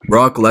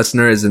Brock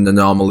Lesnar is an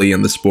anomaly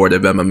in the sport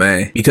of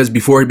MMA, because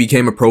before he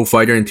became a pro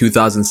fighter in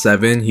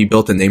 2007, he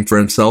built a name for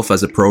himself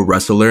as a pro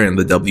wrestler in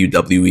the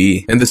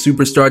WWE, and the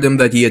superstardom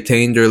that he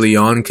attained early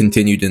on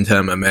continued into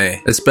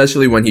MMA,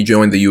 especially when he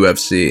joined the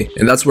UFC,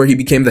 and that's where he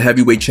became the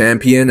heavyweight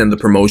champion and the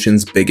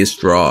promotion's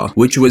biggest draw,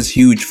 which was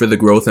huge for the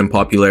growth and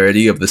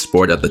popularity of the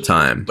sport at the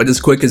time. But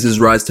as quick as his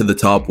rise to the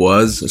top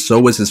was, so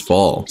was his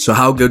fall. So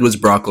how good was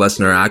Brock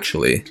Lesnar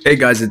actually? Hey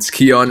guys, it's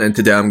Keon, and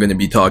today I'm going to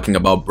be talking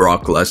about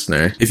Brock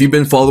Lesnar. If you've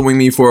been following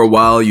me for a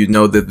while, you'd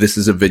know that this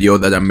is a video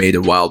that I made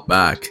a while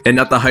back, and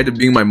at the height of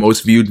being my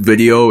most viewed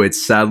video, it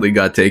sadly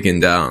got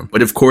taken down.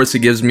 But of course, it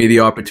gives me the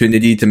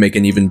opportunity to make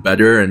an even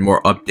better and more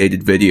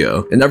updated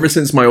video. And ever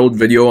since my old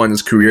video on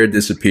his career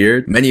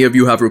disappeared, many of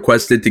you have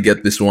requested to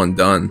get this one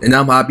done. And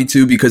I'm happy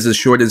to, because as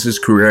short as his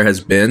career has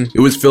been,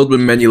 it was filled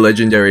with many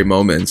legendary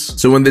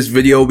moments. So in this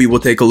video, we will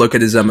take a look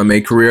at his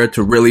MMA career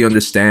to really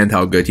understand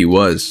how good he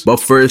was. But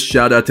first,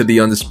 shout out to the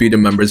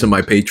Undisputed members of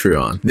my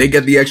Patreon. They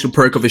get the extra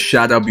perk of a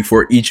shout out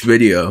before each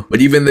video,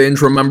 but even the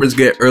intro members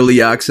get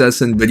early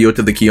access and video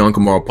to the Keon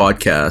Kamara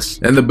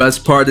podcast. And the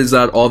best part is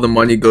that all the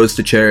money goes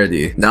to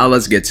charity. Now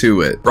let's get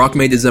to it. Brock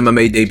made his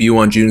MMA debut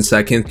on June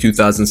 2nd,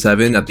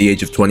 2007 at the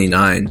age of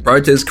 29.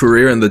 Prior to his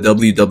career in the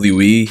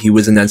WWE, he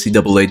was an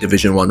NCAA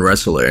Division I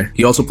wrestler.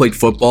 He also played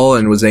football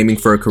and was aiming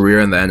for a career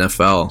in the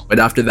NFL, but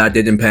after that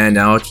didn't pan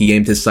out, he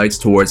aimed his sights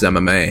towards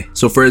MMA.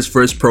 So for his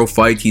first pro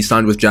fight, he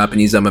signed with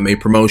Japanese MMA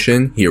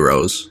promotion,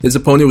 Heroes. His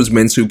opponent was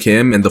Min Soo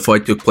Kim, and the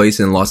fight took place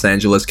in Los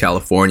Angeles,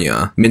 California.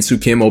 Min Soo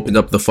Kim opened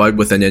up the fight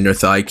with an inner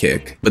thigh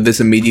kick, but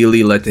this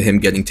immediately led to him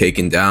getting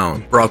taken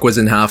down. Brock was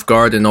in half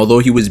guard, and although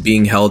he was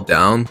being held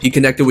down, he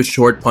connected with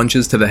short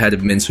punches to the head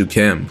of Min Soo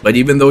Kim. But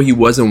even though he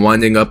wasn't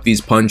winding up these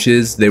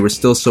punches, they were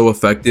still so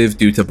effective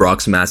due to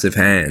Brock's massive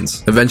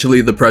hands.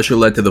 Eventually, the pressure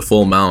led to the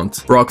full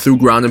mount. Brock threw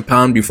ground and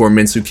pound before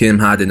Min Soo Kim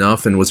had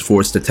enough and was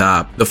forced to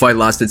tap. The fight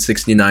lasted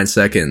 69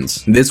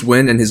 seconds. This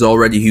win and his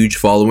already huge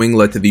following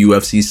led to the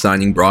UFC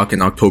signing Brock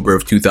in October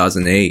of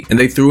 2008, and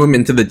they threw him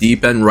into the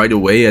deep end right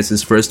away as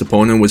his first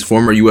opponent was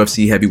former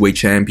UFC heavyweight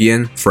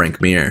champion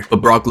Frank Mir.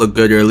 But Brock looked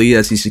good early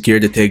as he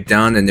secured a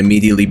takedown and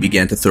immediately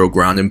began to throw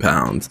ground and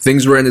pound.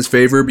 Things were in his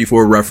favor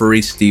before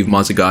referee Steve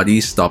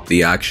Mazzagatti stopped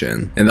the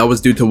action, and that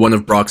was due to one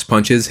of Brock's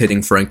punches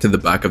hitting Frank to the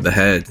back of the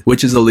head,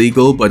 which is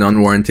illegal but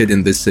unwarranted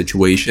in this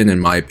situation in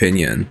my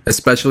opinion,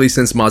 especially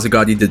since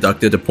Mazzagatti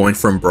deducted a point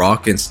from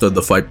Brock and stood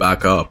the fight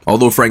back up.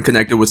 Although Frank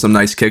connected with some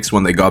nice kicks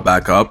when they got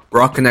back up,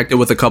 Brock connected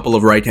with a couple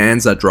of right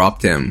hands that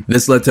dropped him.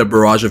 This led to a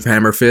barrage of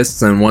hammer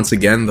fists, and once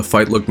again the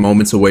fight looked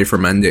moments away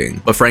from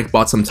ending, but Frank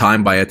bought some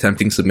time by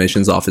attempting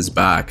submissions off his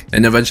back,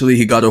 and eventually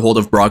he got a hold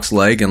of Brock's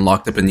leg and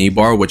locked up a knee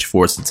bar which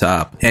forced a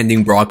tap,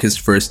 handing Brock his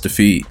first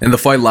defeat, and the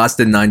fight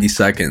lasted 90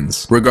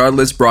 seconds.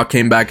 Regardless, Brock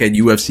came back at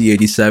UFC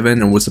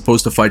 87 and was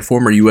supposed to fight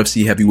former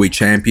UFC heavyweight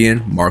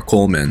champion Mark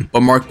Coleman,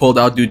 but Mark pulled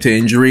out due to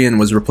injury and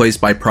was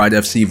replaced by Pride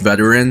FC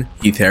veteran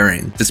Heath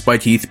Herring.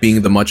 Despite Heath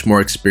being the much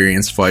more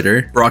experienced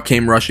fighter, Brock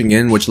came rushing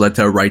in, which led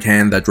to a right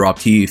hand that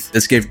dropped Heath.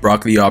 This gave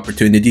Brock the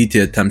opportunity to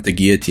attempt a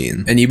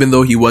guillotine, and even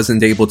though he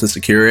wasn't able to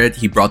secure it,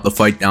 he brought the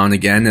fight down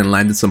again and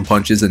landed some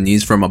punches and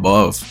knees from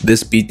above.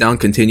 This beatdown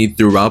continued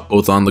throughout,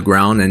 both on the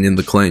ground and in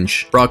the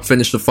clinch. Brock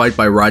finished the fight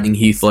by riding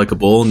Heath like a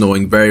bull,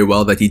 knowing very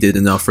well that he did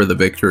enough for the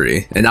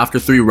victory, and after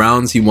 3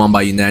 rounds he won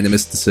by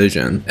unanimous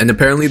decision, and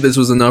apparently this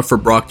was enough for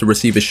Brock to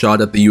receive a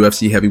shot at the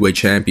UFC heavyweight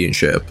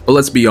championship. But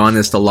let's be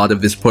honest, a lot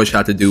of this push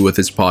had to do with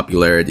his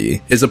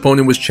popularity. His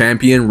opponent was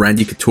champion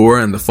Randy Couture,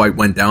 and the fight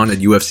went down at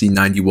UFC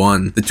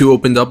 91. The two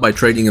opened up by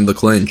trading in the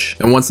clinch,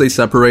 and once they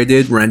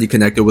separated, Randy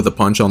connected with a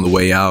punch on the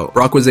way out.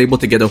 Brock was able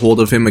to get a hold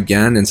of him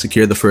again and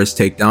secure the first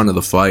takedown of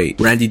the fight.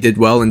 Randy did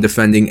well in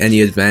defending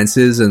any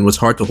advances and was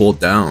hard to hold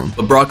down,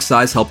 but Brock's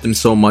size helped him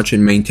so much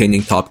in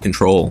maintaining top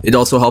control. It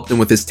also helped him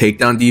with his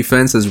takedown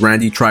defense as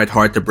Randy tried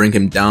hard to bring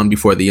him down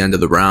before the end of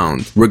the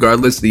round.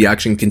 Regardless, the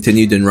action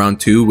continued in round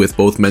 2 with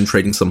both men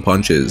trading some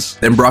punches.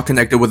 Then Brock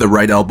connected with a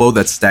right elbow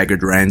that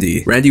staggered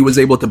Randy. Randy was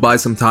able to buy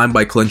some time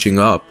by clinching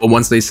up, but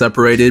once they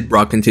separated,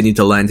 Brock continued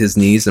to land his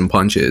knees and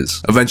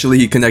punches. Eventually,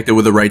 he connected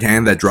with a right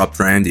hand that dropped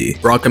Randy.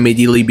 Brock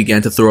immediately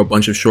began to throw a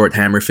bunch of short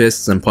hammer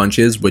fists and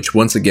punches, which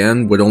once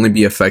again would only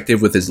be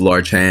effective with his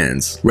large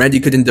hands. Randy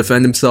couldn't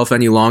defend himself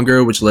any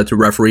longer, which led to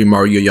referee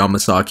Mario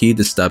Yamasaki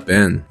to step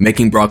in,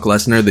 making Brock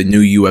Lesnar the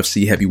new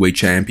UFC heavyweight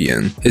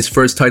champion. His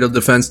first title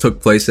defense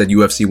took place at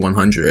UFC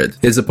 100.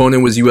 His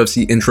opponent was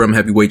UFC interim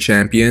heavyweight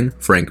champion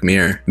Frank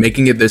Mir,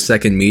 making it their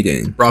second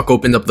meeting. Brock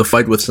opened up the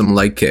fight with some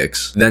leg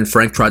kicks. Then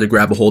Frank tried to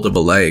grab a hold of a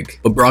leg,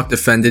 but Brock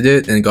defended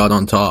it and got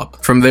on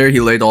top. From there, he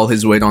laid all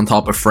his weight on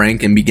top of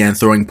Frank and began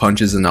throwing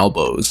punches and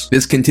elbows.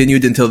 This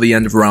continued until the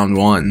end of round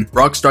 1.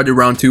 Brock started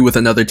round 2 with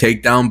another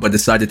takedown, but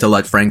decided to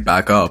let Frank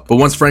back up. But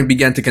once Frank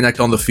began to connect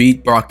on the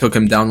feet, Brock took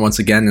him down once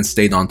again and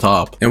stayed on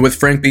top. And with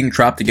Frank being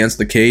trapped against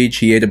the cage,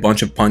 he ate a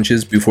bunch of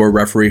punches before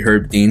referee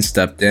Herb Dean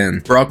stepped in.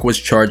 Brock was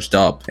charged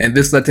up, and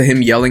this led to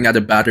him yelling at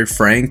a battered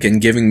Frank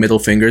and giving middle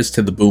fingers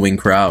to the booing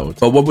crowd.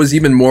 But what was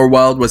even more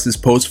wild was his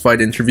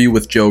post-fight interview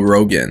with Joe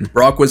Rogan.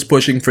 Brock was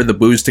pushing for the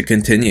boos to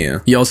continue.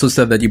 He also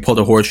said that he pulled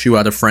a horseshoe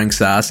out of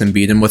Frank's ass ass and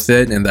beat him with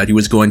it, and that he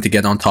was going to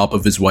get on top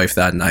of his wife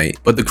that night.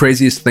 But the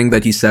craziest thing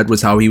that he said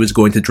was how he was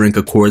going to drink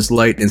a Coors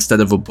Light instead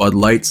of a Bud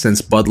Light,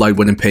 since Bud Light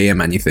wouldn't pay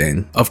him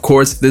anything. Of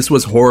course, this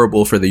was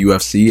horrible for the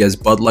UFC, as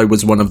Bud Light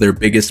was one of their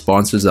biggest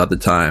sponsors at the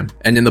time.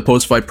 And in the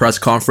post-fight press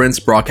conference,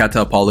 Brock had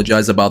to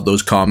apologize about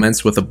those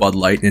comments with a Bud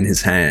Light in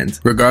his hand.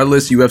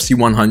 Regardless, UFC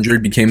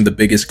 100 became the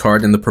biggest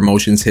card in the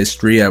promotion's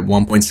history at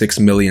 1.6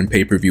 million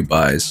pay-per-view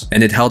buys,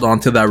 and it held on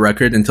to that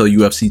record until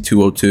UFC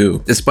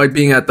 202. Despite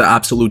being at the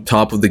absolute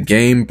top of the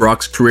game,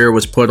 Brock's career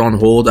was put on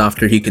hold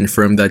after he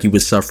confirmed that he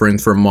was suffering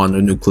from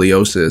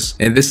mononucleosis,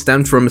 and this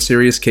stemmed from a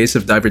serious case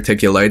of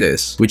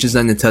diverticulitis, which is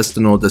an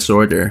intestinal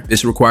disorder.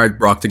 This required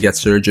Brock to get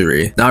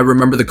surgery. Now I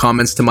remember the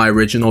comments to my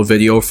original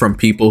video from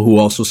people who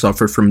also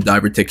suffered from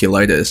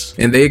diverticulitis,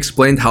 and they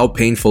explained how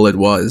painful it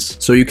was,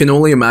 so you can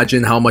only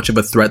imagine how much of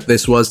a threat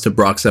this was to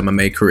Brock's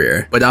MMA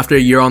career. But after a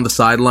year on the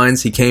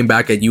sidelines, he came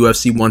back at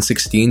UFC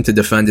 116 to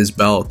defend his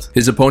belt.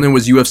 His opponent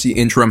was UFC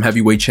interim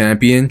heavyweight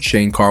champion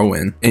Shane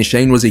Carwin, and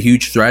Shane was a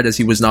huge threat as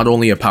he was not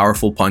only a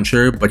powerful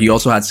puncher, but he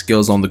also had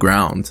skills on the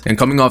ground. And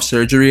coming off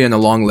surgery and a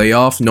long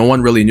layoff, no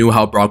one really knew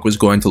how Brock was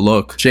going to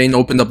look. Shane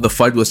opened up the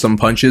fight with some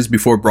punches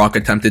before Brock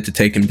attempted to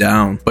take him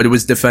down, but it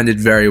was defended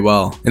very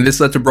well, and this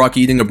led to Brock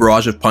eating a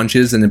barrage of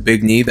punches and a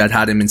big knee that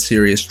had him in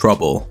serious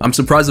trouble. I'm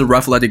surprised the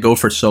ref let it go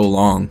for so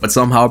long, but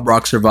somehow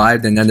Brock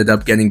survived and ended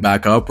up getting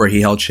back up, where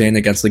he held Shane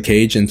against the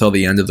cage until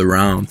the end of the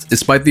round.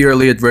 Despite the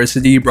early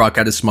adversity, Brock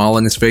had a smile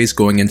on his face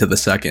going into the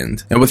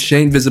second, and with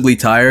Shane visibly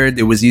tired,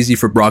 it was easy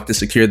for Brock to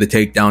secure the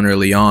takedown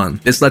early on.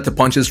 This led to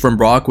punches from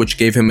Brock, which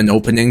gave him an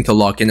opening to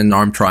lock in an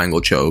arm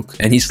triangle choke,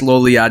 and he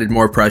slowly added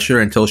more pressure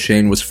until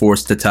Shane was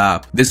forced to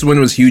tap. This win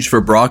was huge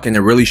for Brock, and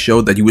it really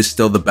showed that he was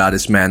still the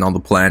baddest man on the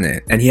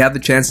planet, and he had the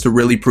chance to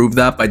really prove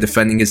that by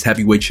defending his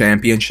heavyweight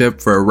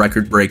championship for a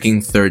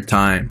record-breaking third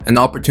time, an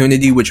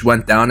opportunity which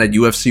went down at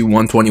UFC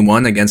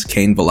 121 against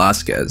Cain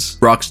Velasquez.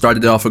 Brock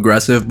started off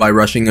aggressive by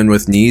rushing in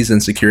with knees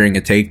and securing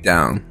a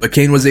takedown, but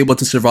Cain was able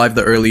to survive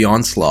the early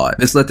onslaught.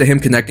 This led to him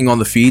connecting on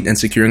the feet and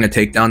securing a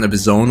takedown of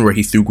his own, where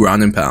he threw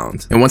ground and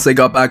pound. And once they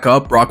got back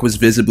up, Brock was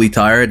visibly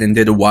tired and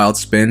did a wild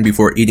spin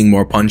before eating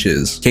more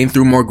punches. Cain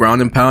threw more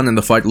ground and pound, and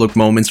the fight looked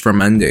moments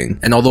from ending.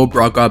 And although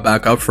Brock got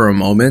back up for a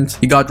moment,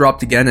 he got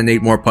dropped again and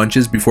ate more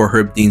punches before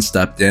Herb Dean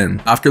stepped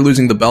in. After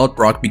losing the belt,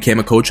 Brock became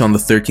a coach on the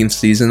 13th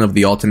season of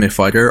The Ultimate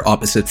Fighter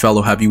opposite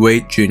fellow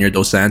heavyweight Junior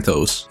Dos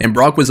Santos. And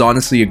Brock was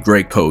honestly a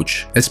great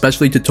coach,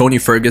 especially to Tony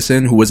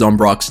Ferguson, who was on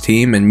Brock's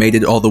team and made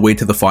it all the way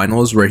to the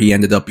finals, where he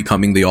ended up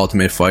becoming the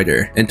Ultimate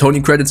Fighter. And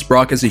Tony credits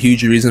Brock as a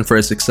huge reason for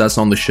his success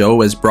on the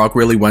show, as Brock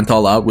really went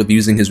all out with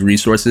using his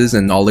resources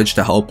and knowledge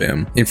to help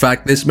him. In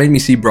fact, this made me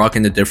see Brock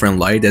in a different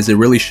light, as it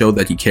really showed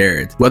that he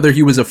cared. Whether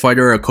he was a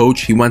fighter or a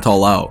coach, he went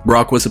all out.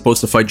 Brock was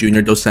supposed to fight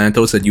Junior Dos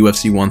Santos at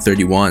UFC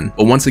 131,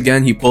 but once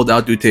again he pulled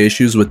out due to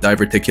issues with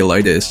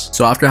diverticulitis.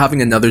 So after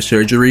having another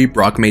surgery,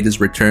 Brock made his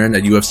return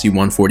at UFC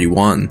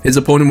 141. His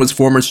opponent was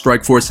former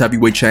Strikeforce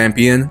heavyweight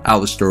champion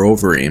Alistair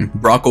Overeem.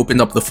 Brock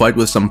opened up the fight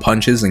with some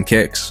punches and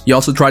kicks. He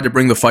also tried to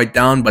bring the fight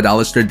down, but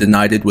Alistair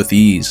denied it with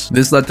ease.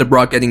 This led to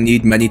Brock getting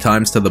kneed many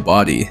times to the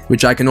body,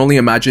 which I can only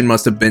imagine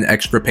must have been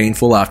extra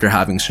painful after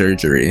having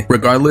surgery.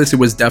 Regardless, it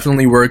was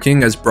definitely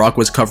working, as Brock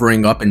was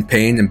covering up in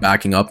pain and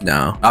backing up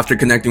now. After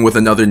connecting with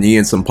another knee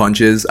and some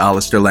punches,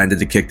 Alistair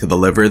landed a kick to the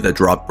liver that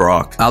dropped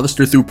Brock.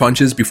 Alistair threw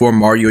punches before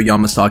Mario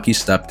Yamasaki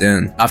stepped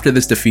in. After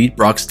this defeat,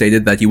 Brock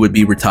stated that he would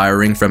be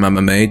retiring from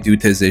MMA due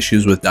to his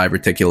issues with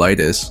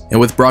diverticulitis. And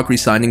with Brock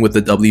resigning with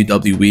the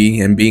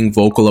WWE and being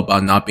vocal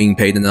about not being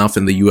paid enough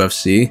in the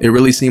UFC, it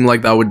really seemed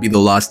like that would be the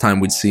last time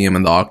we'd see him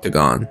in the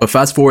octagon. But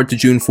fast forward to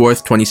June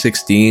 4th,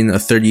 2016, a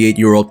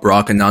 38-year-old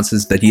Brock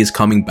announces that he is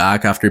coming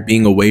back after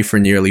being away for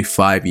nearly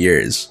 5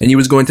 years, and he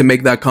was going to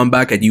make that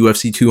comeback at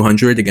UFC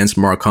 200 against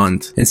Mark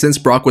Hunt. And since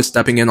Brock was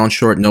stepping in on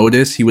short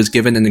notice, he was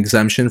given an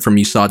exemption from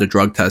USADA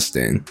drug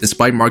testing.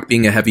 Despite Mark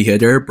being a heavy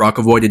hitter, Brock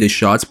avoided his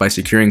shots by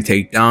securing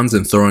takedowns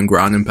and throwing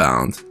ground and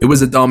pound. It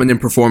was a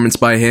dominant performance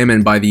by him,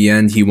 and by the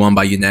end he won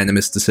by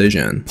unanimous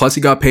decision. Plus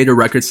he got paid a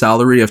record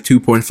salary of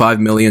 $2.5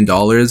 million,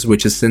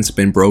 which has since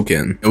been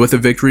broken. And with a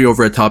victory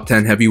over a top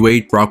 10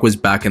 heavyweight, Brock was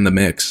back in the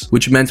mix,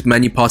 which meant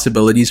many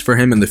possibilities for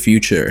him in the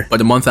future.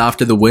 But a month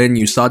after the win,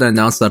 USADA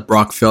announced that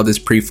Brock failed his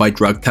pre-fight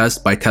drug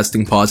test by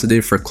testing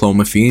positive for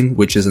clomiphene,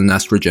 which is an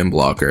estrogen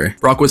blocker.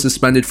 Brock was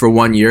suspended for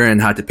 1 year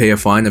and had to pay a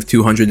fine of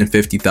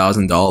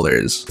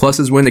 $250,000. Plus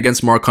his win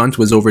against Mark Hunt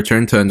was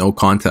overturned to a no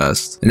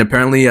contest. And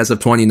apparently as of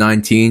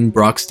 2019,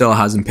 Brock still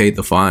hasn't paid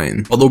the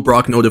fine. Although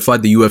Brock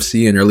notified the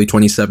UFC in early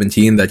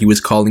 2017 that he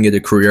was calling it a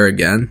career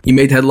again, he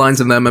made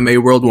headlines in the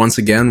MMA world once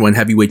again when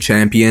heavyweight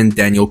champion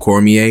Daniel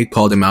Cormier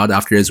called him out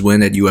after his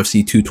win at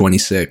UFC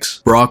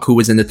 226. Brock, who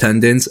was in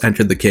attendance,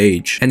 entered the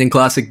cage, and in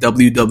classic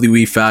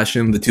WWE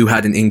fashion, the two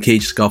had an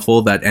in-cage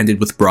scuffle that ended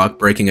with Brock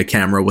breaking a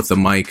camera with a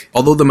mic.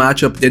 Although the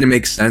matchup didn't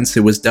make sense,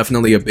 it was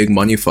definitely a big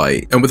money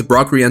fight, and with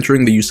Brock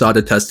re-entering the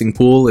USADA testing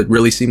pool, it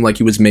really seemed like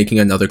he was making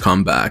another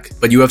comeback.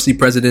 But UFC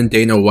president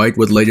Dana White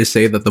would later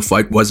say that the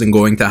fight wasn't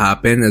going to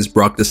happen, as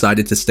Brock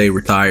decided to stay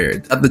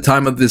retired. At the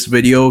time of this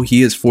video,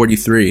 he is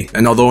 43,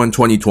 and although in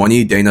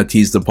 2020 Dana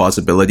teased the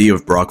possibility possibility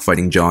of Brock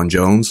fighting Jon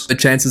Jones, the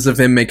chances of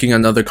him making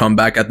another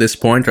comeback at this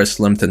point are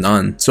slim to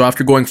none. So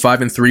after going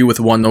 5-3 with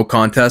one no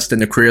contest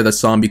in a career that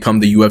saw him become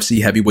the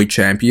UFC heavyweight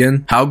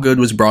champion, how good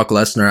was Brock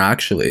Lesnar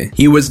actually?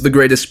 He was the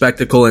greatest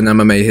spectacle in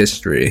MMA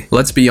history.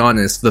 Let's be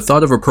honest, the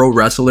thought of a pro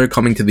wrestler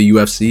coming to the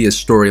UFC is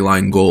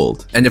storyline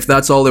gold. And if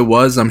that's all it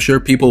was, I'm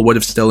sure people would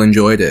have still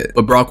enjoyed it.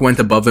 But Brock went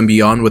above and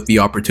beyond with the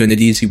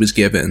opportunities he was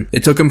given.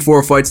 It took him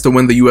 4 fights to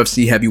win the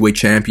UFC heavyweight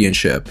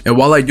championship. And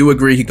while I do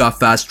agree he got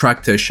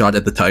fast-tracked to a shot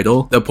at the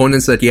title, the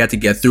opponents that he had to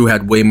get through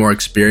had way more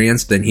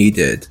experience than he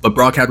did. But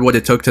Brock had what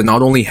it took to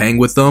not only hang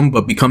with them,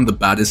 but become the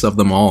baddest of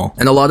them all.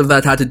 And a lot of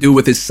that had to do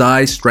with his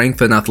size,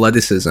 strength, and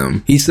athleticism.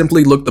 He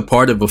simply looked the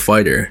part of a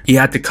fighter. He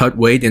had to cut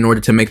weight in order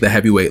to make the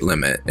heavyweight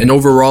limit. And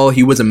overall,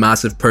 he was a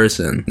massive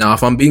person. Now,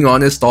 if I'm being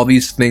honest, all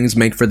these things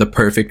make for the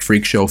perfect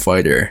freak show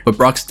fighter. But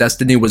Brock's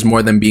destiny was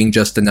more than being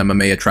just an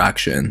MMA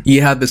attraction. He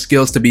had the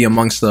skills to be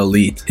amongst the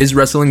elite. His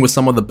wrestling was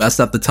some of the best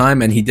at the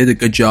time, and he did a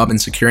good job in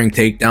securing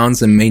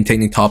takedowns and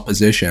maintaining top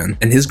position.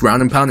 And his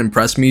ground and pound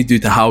impressed me due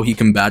to how he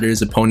can batter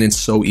his opponents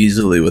so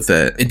easily with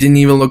it. It didn't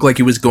even look like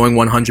he was going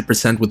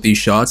 100% with these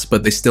shots,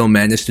 but they still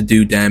managed to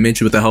do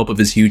damage with the help of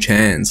his huge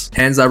hands.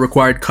 Hands that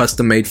required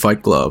custom-made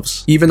fight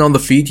gloves. Even on the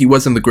feet, he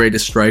wasn't the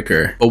greatest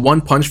striker, but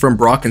one punch from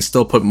Brock can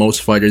still put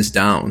most fighters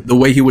down. The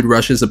way he would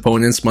rush his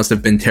opponents must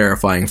have been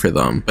terrifying for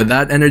them, but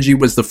that energy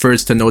was the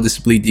first to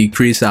noticeably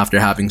decrease after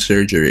having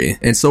surgery,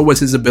 and so was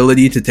his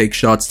ability to take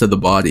shots to the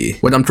body.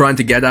 What I'm trying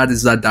to get at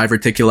is that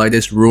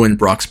diverticulitis ruined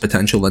Brock's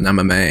potential in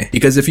MMA,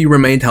 because if he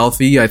remained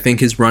healthy, I think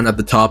his run at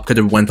the top could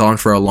have went on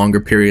for a longer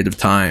period of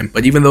time,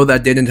 but even though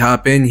that didn't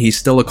happen, he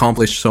still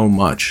accomplished so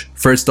much.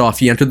 First off,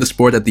 he entered the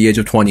sport at the age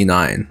of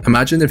 29.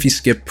 Imagine if he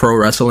skipped pro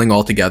wrestling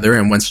altogether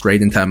and went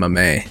straight into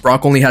MMA.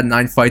 Brock only had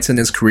 9 fights in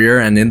his career,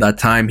 and in that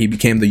time he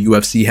became the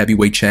UFC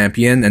heavyweight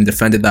champion and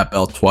defended that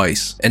belt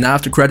twice. And I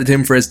have to credit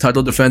him for his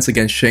title defense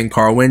against Shane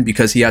Carwin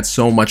because he had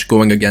so much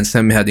going against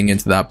him heading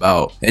into that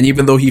bout. And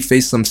even though he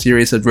faced some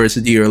serious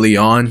adversity early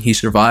on, he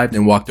survived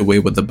and walked away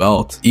with the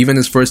belt. Even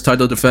his first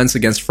title defense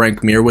against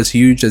Frank Mir was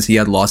huge as he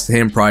had lost to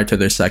him prior to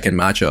their second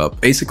matchup.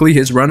 Basically,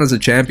 his run as a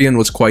champion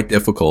was quite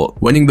difficult.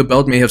 Winning the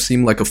belt may have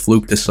seemed like a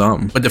fluke to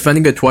some, but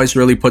defending it twice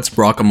really puts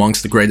Brock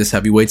amongst the greatest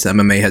heavyweights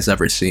MMA has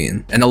ever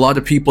seen. And a lot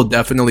of people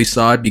definitely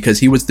saw it because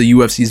he was the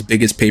UFC's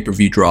biggest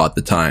pay-per-view draw at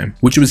the time,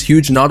 which was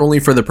huge not only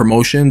for the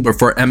promotion, but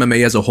for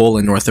MMA as a whole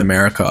in North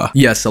America.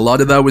 Yes, a lot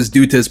of that was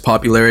due to his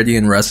popularity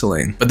in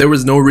wrestling, but there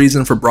was no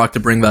reason for Brock to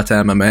bring that to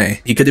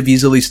MMA. He could have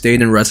easily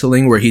stayed in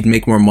wrestling where he'd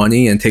make more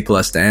money and take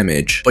less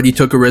damage, but he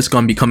took a risk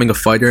on becoming a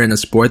fighter in a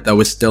sport that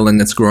was still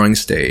in its growing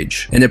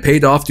stage. And it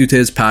paid off due to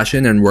his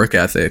passion and work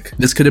ethic.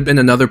 This could have been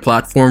another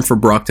platform for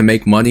Brock to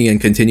make money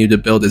and continue to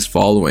build his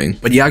following,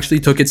 but he actually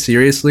took it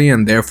seriously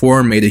and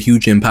therefore made a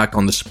huge impact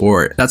on the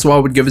sport. That's why I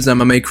would give his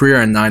MMA career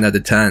a 9 out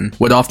of 10.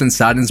 What often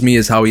saddens me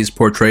is how he's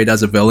portrayed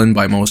as a villain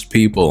by most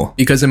people,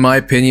 because in my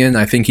opinion,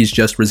 I think he's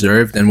just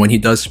reserved, and when he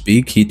does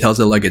speak, he tells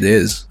it like it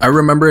is. I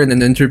remember in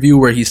an interview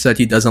where he said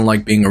he doesn't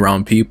like being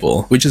around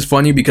people, which is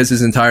funny because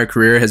his entire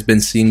career has been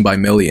seen by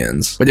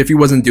millions. But if he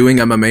wasn't doing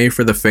MMA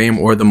for the fame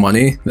or the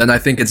money, then I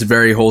think it's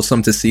very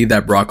wholesome to see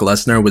that Brock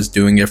Lesnar was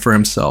doing it for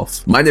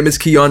himself. My name is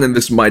Keon, and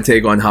this is my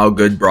take on how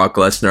good Brock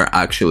Lesnar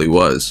actually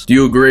was. Do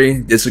you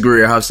agree,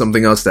 disagree, or have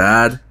something else to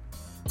add?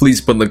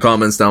 Please put in the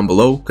comments down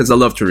below, because I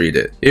love to read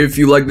it. If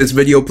you like this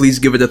video, please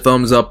give it a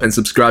thumbs up and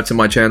subscribe to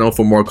my channel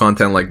for more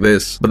content like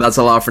this. But that's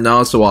all out for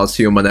now, so I'll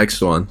see you in my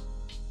next one.